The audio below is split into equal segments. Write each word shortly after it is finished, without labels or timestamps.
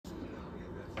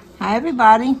Hi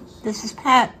everybody, this is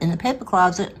Pat in the paper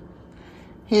closet.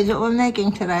 Here's what we're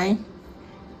making today.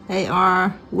 They are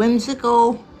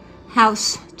whimsical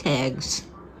house tags.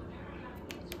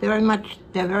 They're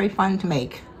very fun to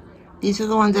make. These are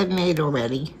the ones I've made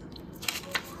already.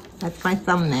 That's my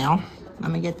thumbnail.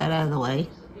 Let me get that out of the way.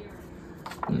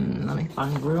 Let me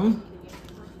find room.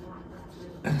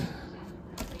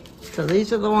 So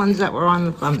these are the ones that were on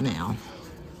the thumbnail.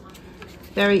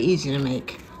 Very easy to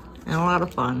make and a lot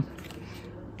of fun.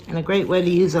 And a great way to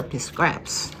use up your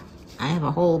scraps. I have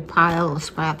a whole pile of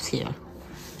scraps here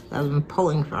that I've been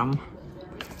pulling from.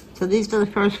 So these are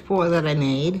the first 4 that I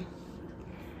made.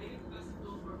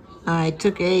 I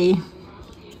took a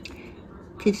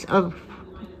piece of,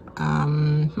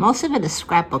 most of it is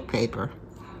scrapbook paper.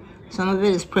 Some of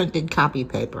it is printed copy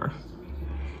paper.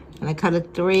 And I cut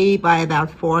it 3 by about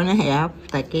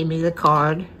 4.5. That gave me the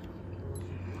card.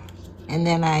 And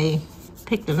then I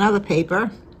picked another paper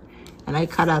and I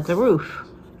cut out the roof.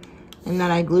 And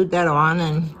then I glued that on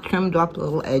and trimmed off the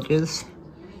little edges.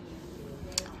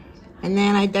 And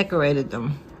then I decorated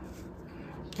them.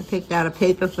 I picked out a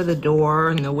paper for the door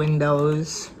and the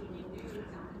windows,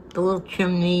 the little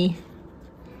chimney.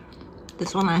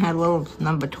 This one I had a little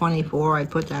number 24, I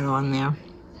put that on there.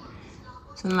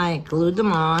 So then I glued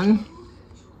them on,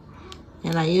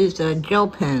 and I used a gel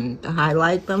pen to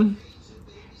highlight them.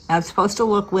 Now it's supposed to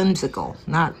look whimsical,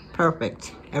 not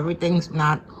perfect. Everything's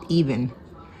not even.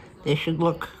 They should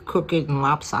look crooked and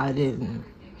lopsided and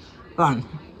fun.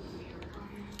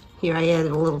 Here I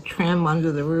added a little trim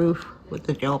under the roof with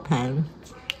the gel pen.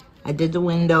 I did the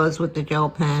windows with the gel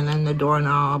pen and the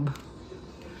doorknob.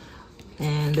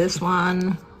 And this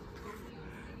one,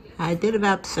 I did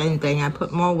about the same thing. I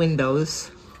put more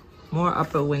windows, more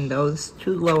upper windows,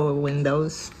 2 lower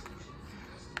windows.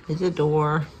 There's a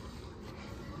door.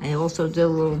 I also did a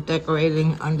little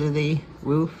decorating under the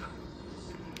roof.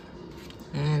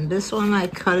 And this one I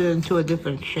cut it into a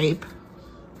different shape.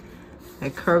 I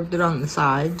curved it on the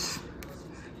sides.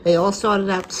 They all started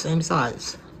out the same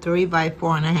size, 3 by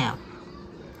 4.5.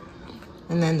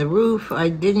 And then the roof, I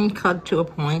didn't cut to a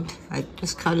point. I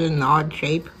just cut it in an odd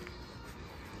shape.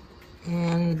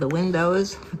 And the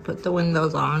windows, I put the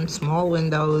windows on, small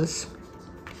windows.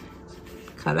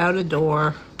 Cut out a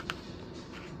door,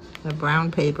 the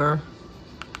brown paper.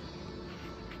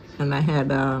 And I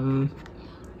have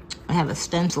a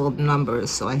stenciled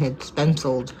numbers, so I had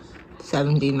stenciled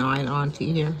 79 onto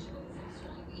here.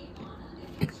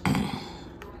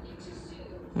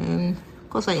 And of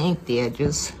course I inked the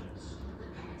edges.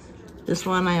 This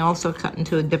one I also cut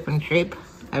into a different shape.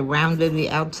 I rounded the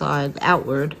outside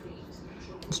outward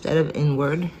instead of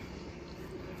inward.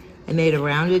 I made a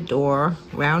rounded door,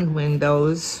 round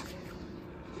windows,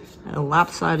 and a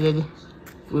lopsided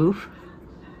roof.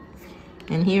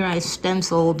 And here I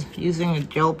stenciled using a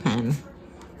gel pen.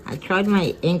 I tried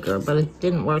my inker, but it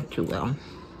didn't work too well.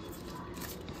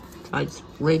 So I just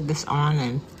laid this on,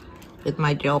 and with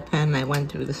my gel pen, I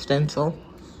went through the stencil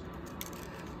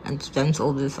and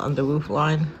stenciled this on the roof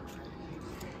line.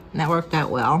 And that worked out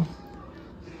well.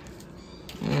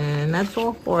 And that's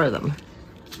all 4 of them.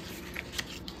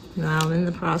 Now I'm in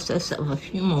the process of a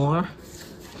few more.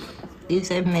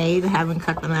 These I've made, I haven't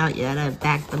cut them out yet. I've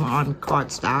backed them on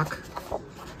cardstock.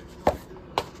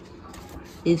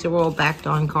 These are all backed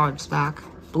on cardstock,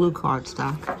 blue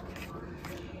cardstock.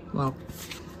 Well,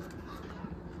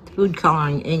 food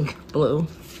coloring ink blue.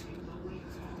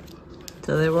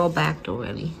 So they're all backed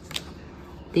already.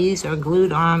 These are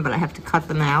glued on, but I have to cut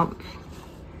them out.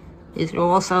 These are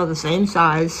also the same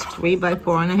size, 3 by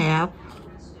 4.5.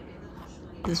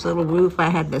 This little roof, I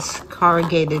had this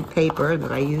corrugated paper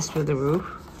that I used for the roof.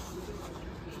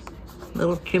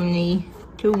 Little chimney,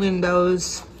 2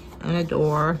 windows, and a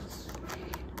door,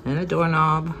 and a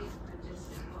doorknob.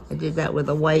 I did that with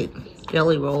a white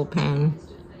jelly roll pen.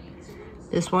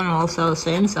 This one also,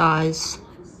 same size.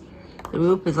 The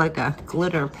roof is like a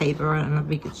glitter paper. I don't know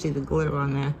if you can see the glitter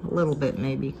on there. A little bit,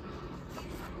 maybe.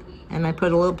 And I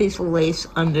put a little piece of lace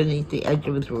underneath the edge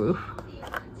of the roof.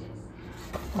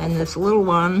 And this little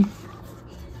one,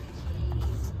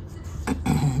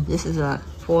 this is a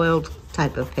foiled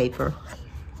type of paper.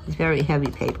 It's very heavy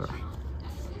paper.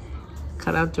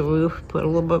 Cut out the roof, put a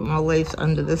little bit more lace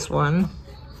under this one.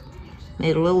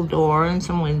 Made a little door and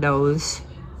some windows.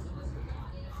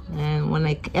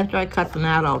 And after I cut them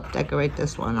out, I'll decorate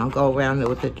this one. I'll go around it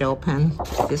with the gel pen.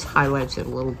 This highlights it a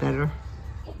little better.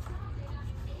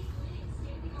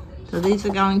 So these are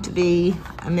going to be,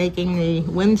 I'm making the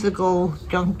whimsical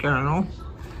junk journal.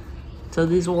 So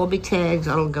these will all be tags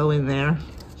that'll go in there.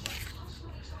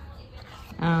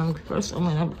 First I'm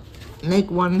gonna make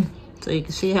one so you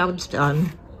can see how it's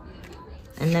done.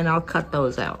 and then I'll cut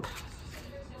those out.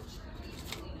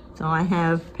 So I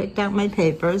have picked out my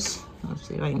papers. Let's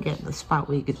see if I can get in the spot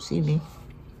where you can see me.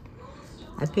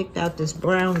 I picked out this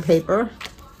brown paper,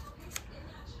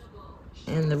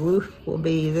 and the roof will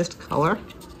be this color.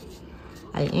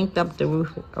 I inked up the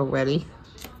roof already.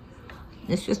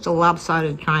 It's just a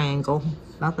lopsided triangle,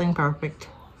 nothing perfect.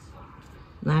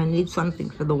 And I need something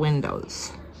for the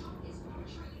windows.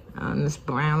 This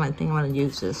brown, I think I'm going to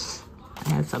use this. I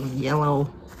had some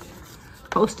yellow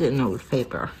Post-it note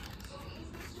paper.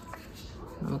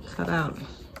 I'll cut out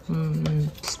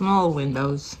small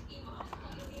windows.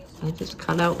 I just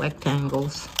cut out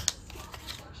rectangles.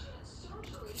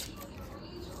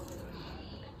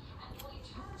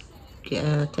 Take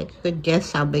a good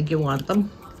guess how big you want them.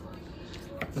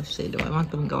 Let's see, do I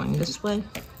want them going this way?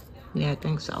 Yeah, I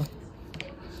think so.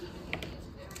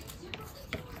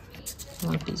 I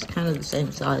want these kind of the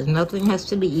same size. Nothing has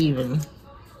to be even.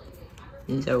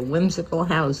 These are whimsical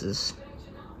houses.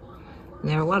 And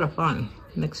they're a lot of fun,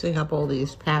 mixing up all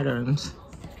these patterns.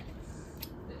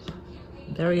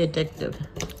 Very addictive.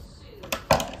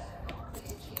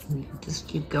 You just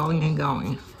keep going and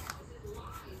going.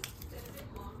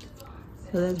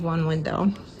 So there's one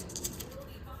window.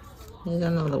 Here's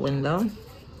another window.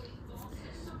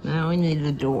 Now we need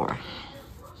a door.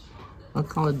 What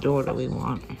color door do we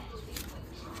want?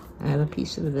 I have a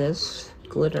piece of this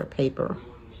glitter paper.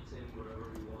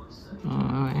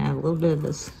 I have a little bit of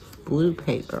this blue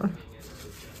paper.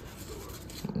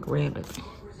 Grab it.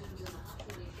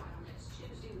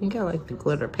 I think I like the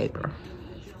glitter paper.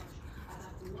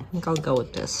 I think I'll go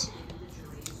with this.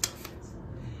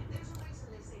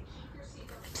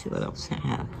 Let's see what else I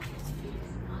have.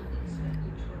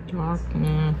 Dark,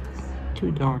 nah,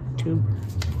 too dark, too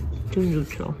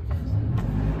neutral.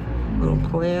 Little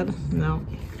plaid, no.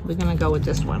 We're gonna go with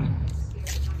this one.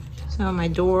 So my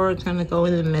door is gonna go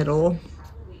in the middle.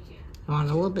 I want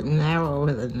a little bit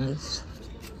narrower than this.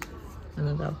 And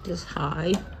about this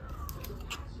high.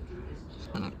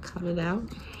 Just gonna cut it out.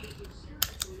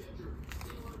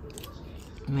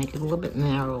 Make it a little bit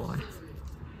narrower.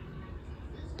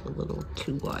 It's a little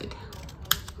too wide.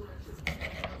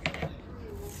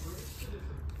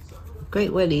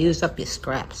 Great way to use up your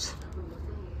scraps.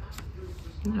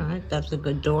 All right, that's a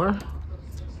good door.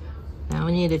 Now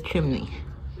we need a chimney.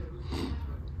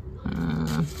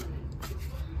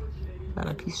 Got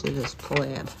a piece of this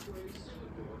plaid.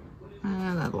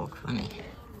 That looks funny.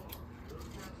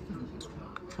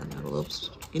 Cut out a little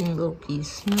skinny little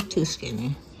piece, not too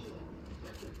skinny.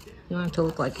 You want it to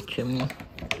look like a chimney.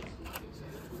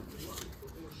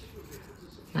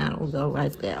 That'll go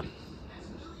right there.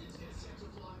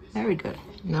 Very good.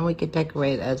 Now we can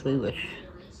decorate as we wish.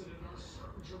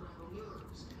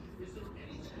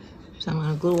 So I'm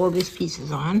going to glue all these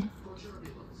pieces on.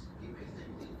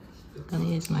 I'm going to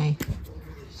use my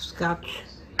Scotch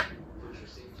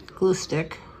glue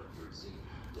stick.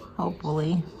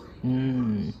 Hopefully.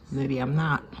 Maybe I'm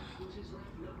not.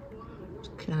 It's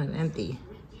kind of empty.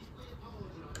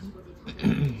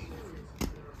 I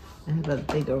have a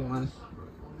bigger one.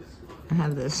 I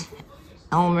have this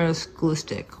Elmer's glue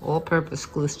stick, all-purpose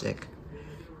glue stick.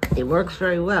 It works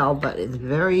very well, but it's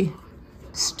very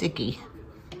sticky.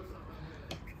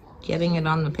 Getting it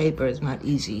on the paper is not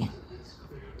easy.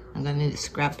 I'm gonna need a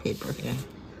scrap paper here.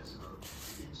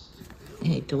 I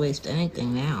hate to waste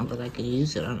anything now, but I could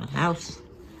use it on a house.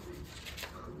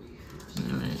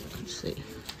 All right, let's see.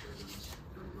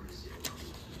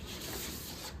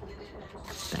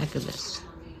 Back of this.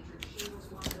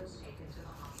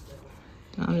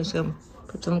 I'm just gonna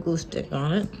put some glue stick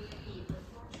on it.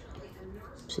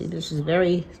 See, this is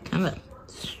very kind of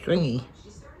stringy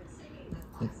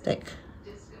and thick,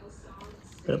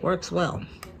 but it works well,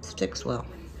 it sticks well.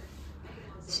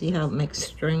 See how it makes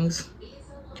strings,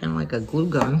 kind of like a glue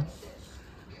gun.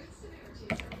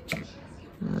 Now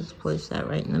let's place that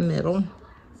right in the middle.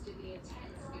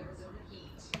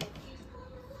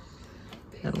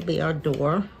 That'll be our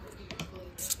door.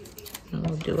 And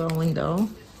we'll do our window.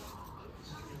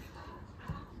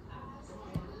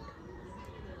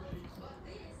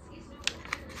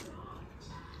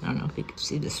 I don't know if you can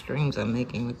see the strings I'm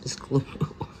making with this glue.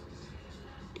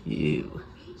 Ew.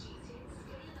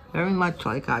 Very much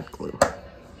like hot glue.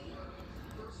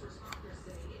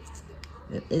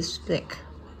 It is thick,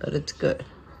 but it's good.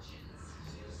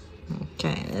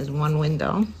 Okay, there's one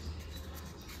window.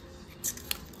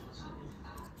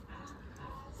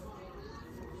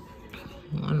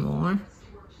 One more.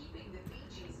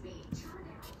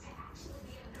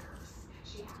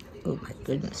 Oh my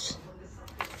goodness.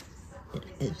 It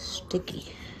is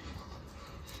sticky.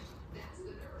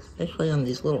 Especially on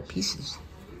these little pieces.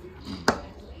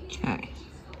 Okay.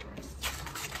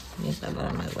 Get that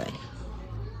out of my way.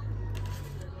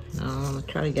 Now I'm gonna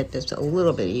try to get this a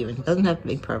little bit even. It doesn't have to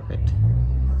be perfect.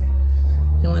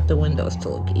 You want the windows to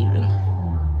look even.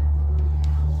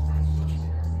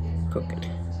 Crooked.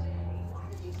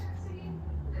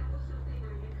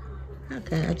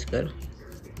 Okay, that's good.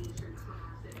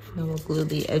 Now we'll glue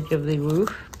the edge of the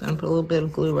roof. Gonna put a little bit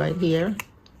of glue right here.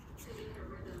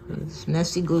 This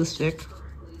messy glue stick.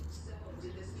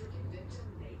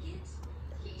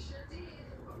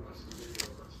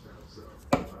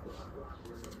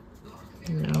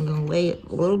 And now I'm gonna lay it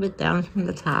a little bit down from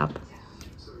the top.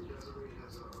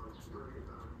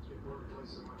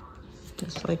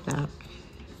 Just like that.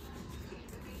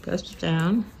 Press it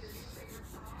down.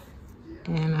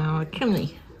 And our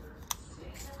chimney.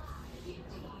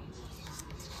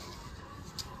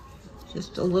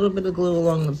 Just a little bit of glue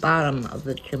along the bottom of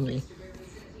the chimney.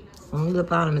 Only the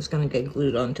bottom is going to get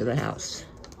glued onto the house.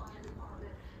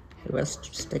 The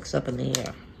rest sticks up in the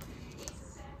air.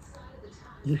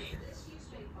 I'm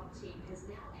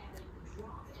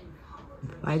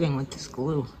fighting with this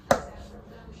glue.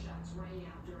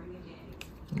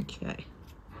 Okay.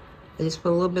 I just put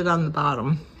a little bit on the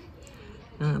bottom.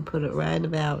 And I'll put it right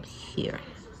about here.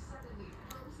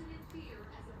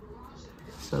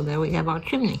 So there we have our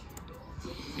chimney.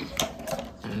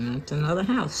 And it's another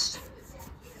house.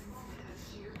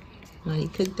 Now you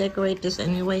could decorate this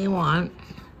any way you want.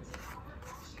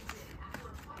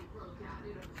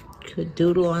 Could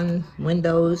doodle on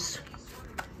windows,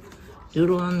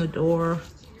 doodle on the door.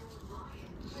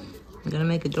 I'm gonna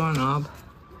make a doorknob.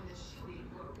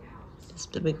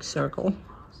 Just a big circle.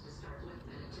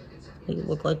 Make it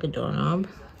look like a doorknob.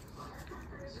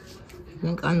 I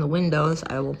think on the windows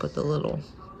I will put the little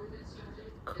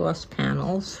cross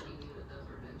panels.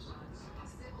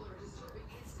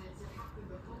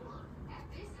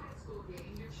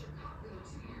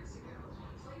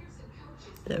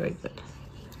 Very good.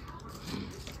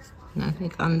 And I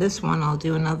think on this one I'll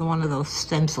do another one of those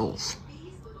stencils.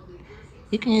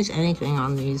 You can use anything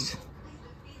on these.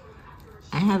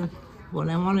 What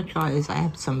I want to try is I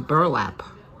have some burlap.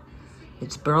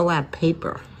 It's burlap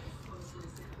paper.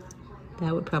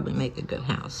 That would probably make a good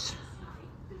house.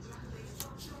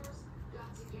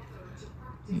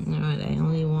 Alright, I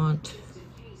only want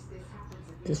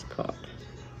this part.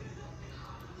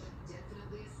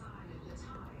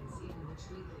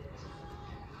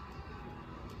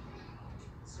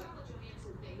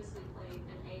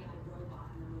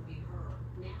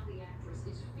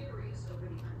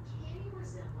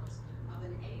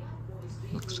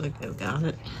 Looks like I've got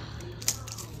it.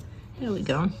 There we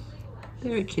go.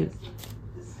 Very cute.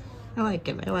 I like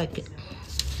it. I like it.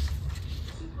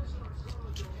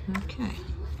 Okay.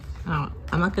 Oh,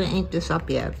 I'm not going to ink this up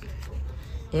yet.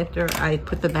 After I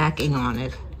put the backing on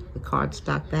it, the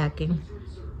cardstock backing,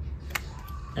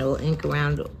 I will ink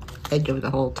around the edge of the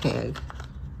whole tag.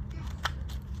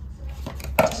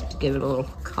 Just to give it a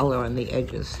little color on the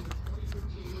edges.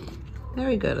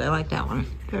 Very good. I like that one.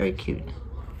 Very cute.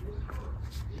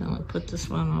 Then I'll put this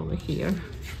one over here.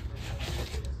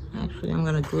 Actually, I'm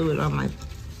going to glue it on my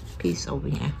piece over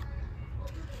here.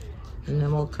 And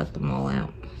then we'll cut them all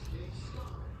out.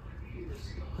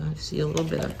 I see a little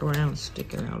bit of brown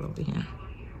sticking out over here.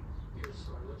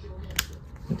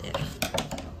 There.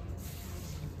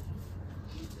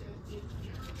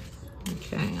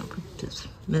 Okay, I'll put this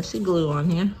messy glue on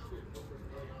here.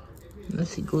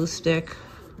 Messy glue stick.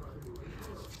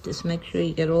 Just make sure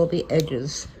you get all the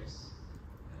edges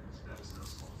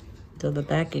so the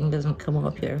backing doesn't come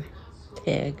off your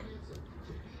tag.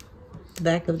 The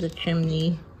back of the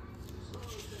chimney.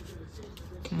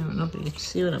 Okay, I don't know if you can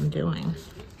see what I'm doing.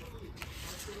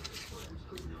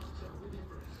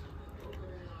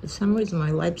 For some reason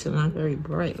my lights are not very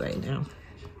bright right now.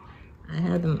 I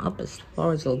have them up as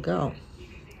far as they'll go.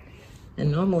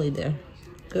 And normally they're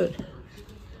good.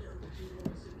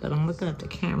 But I'm looking at the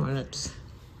camera and it's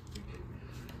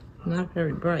not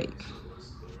very bright.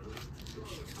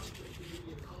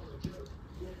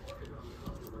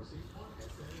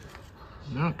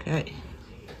 Okay.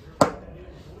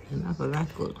 Enough of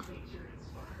that glue.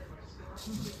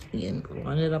 Again,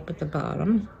 run it up at the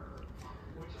bottom.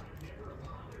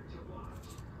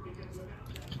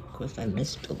 Of course, I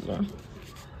missed a little.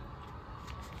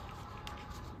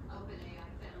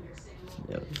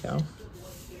 There we go.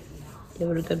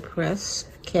 Give it a good press.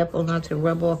 Careful not to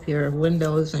rub off your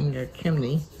windows and your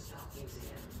chimney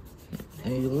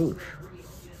and your roof.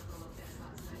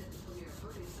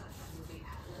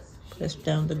 Press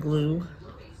down the glue.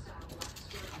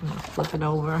 Flip it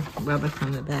over, rub it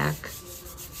from the back.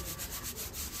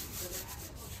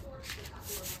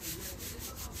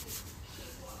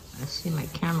 see my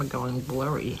camera going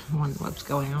blurry. I wonder what's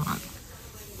going on.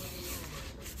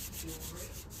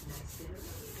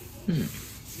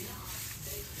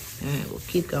 Alright, we'll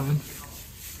keep going.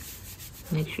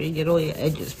 Make sure you get all your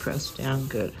edges pressed down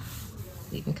good.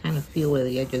 You can kind of feel where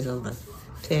the edges of the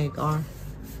tag are.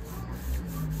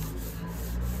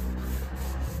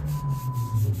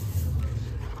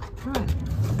 Alright,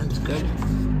 that's good.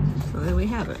 So there we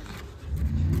have it.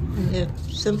 And they're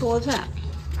simple as that.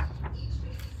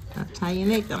 That's how you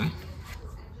make them.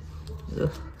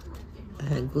 Ugh, I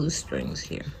had glue strings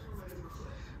here.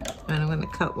 And I'm going to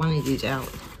cut one of these out.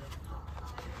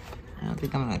 I don't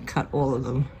think I'm going to cut all of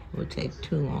them. It would take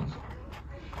too long.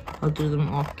 I'll do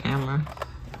them off camera.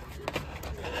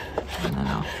 And then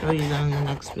I'll show you them in the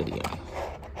next video.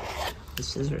 The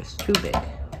scissor is too big.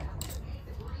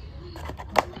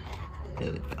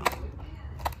 There we go.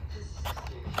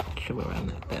 Show around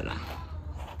that better.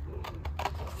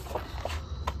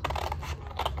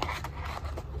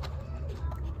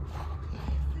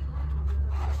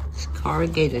 This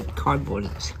corrugated cardboard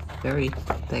is very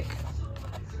thick.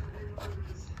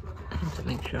 I have to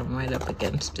make sure I'm right up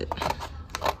against it.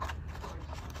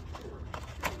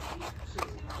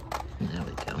 There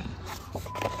we go.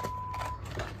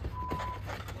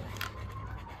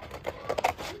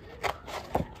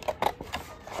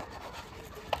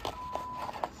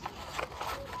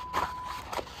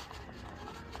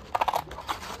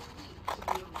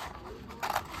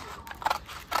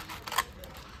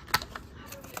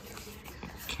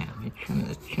 Okay, let me trim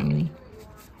the chimney.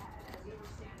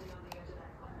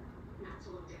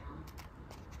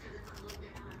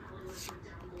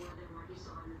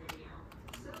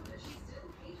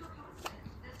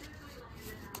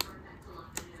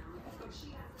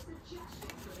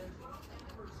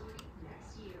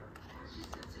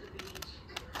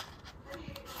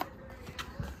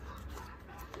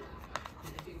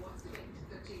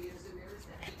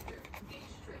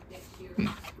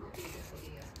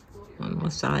 One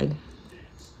more side.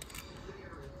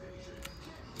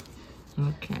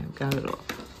 Okay, I've got it off.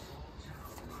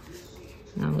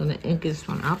 Now I'm going to ink this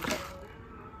one up.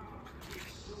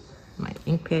 My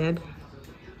ink pad.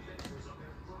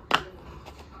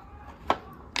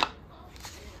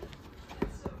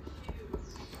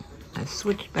 I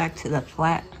switched back to the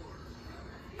flat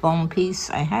foam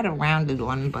piece. I had a rounded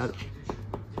one, but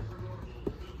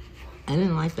I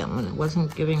didn't like that one. It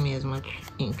wasn't giving me as much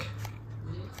ink.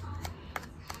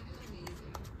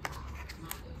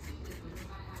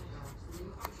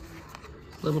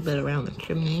 A little bit around the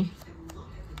chimney.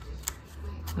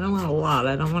 I don't want a lot.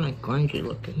 I don't want it grungy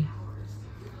looking.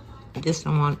 I just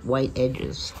don't want white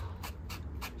edges.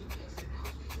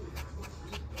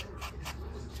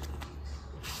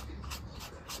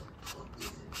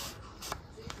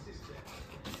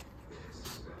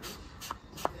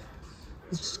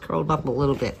 Just curled up a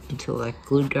little bit until that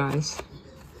glue dries.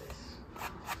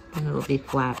 And it'll be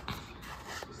flat.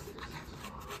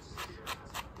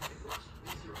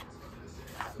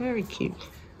 Very cute.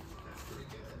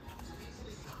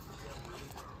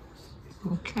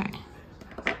 Okay.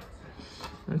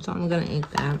 And so I'm going to ink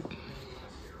that.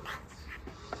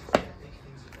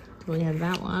 So we have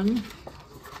that one.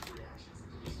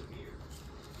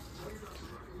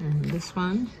 And this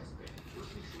one.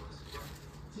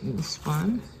 And this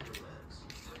one.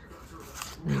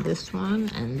 And this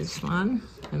one. And this one.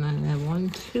 And then I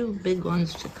have two big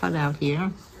ones to cut out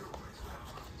here.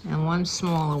 And one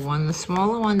smaller one. The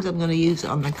smaller ones I'm going to use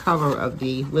on the cover of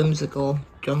the Whimsical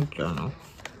junk journal.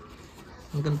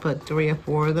 I'm going to put 3 or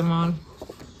 4 of them on.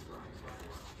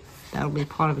 That'll be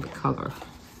part of the cover.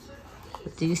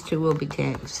 But these two will be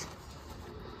tags.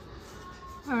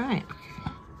 Alright.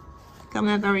 Come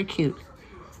out very cute.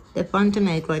 They're fun to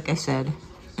make, like I said.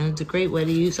 And it's a great way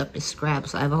to use up your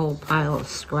scraps. I have a whole pile of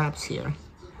scraps here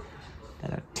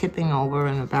that are tipping over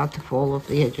and about to fall off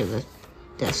the edge of the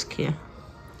desk here.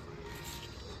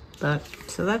 But,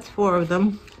 so that's 4 of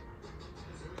them,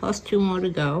 plus 2 more to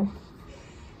go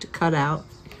to cut out.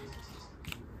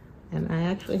 And I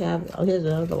actually have, oh, here's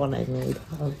another one I made.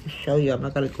 I'll just show you. I'm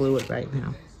not going to glue it right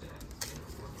now.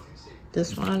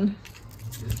 This one,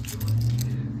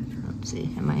 let's see,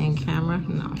 am I in camera?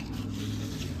 No.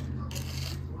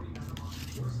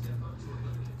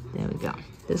 There we go.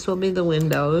 This will be the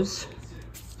windows.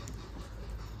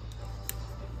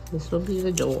 This will be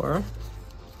the door.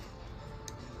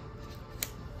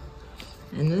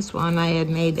 And this one I had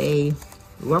made a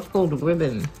ruffled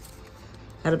ribbon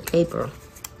out of paper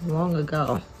long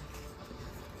ago.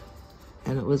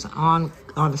 And it was on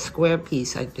a square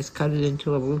piece. I just cut it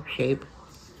into a roof shape.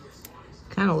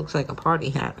 Kind of looks like a party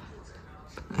hat.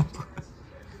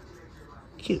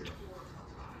 Cute.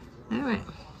 All right,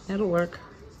 that'll work.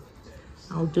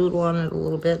 I'll doodle on it a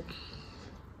little bit.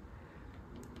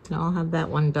 And I'll have that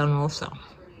one done also.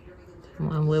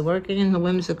 When we're working in the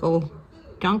Whimsical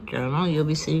junk journal, you'll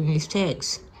be seeing these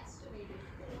tags.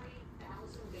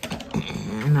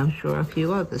 And I'm sure a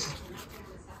few others.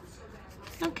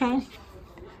 Okay.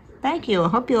 Thank you. I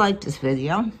hope you liked this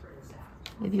video.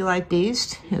 If you like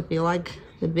these, if you like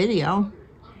the video,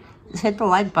 just hit the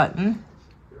like button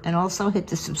and also hit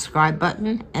the subscribe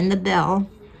button and the bell,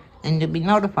 and you'll be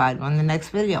notified when the next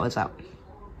video is up.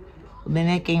 We'll be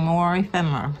making more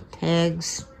ephemera,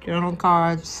 tags, journal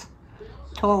cards,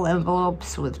 tall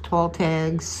envelopes with tall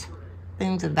tags,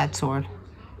 things of that sort.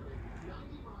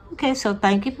 Okay, so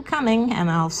thank you for coming, and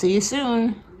I'll see you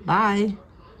soon. Bye.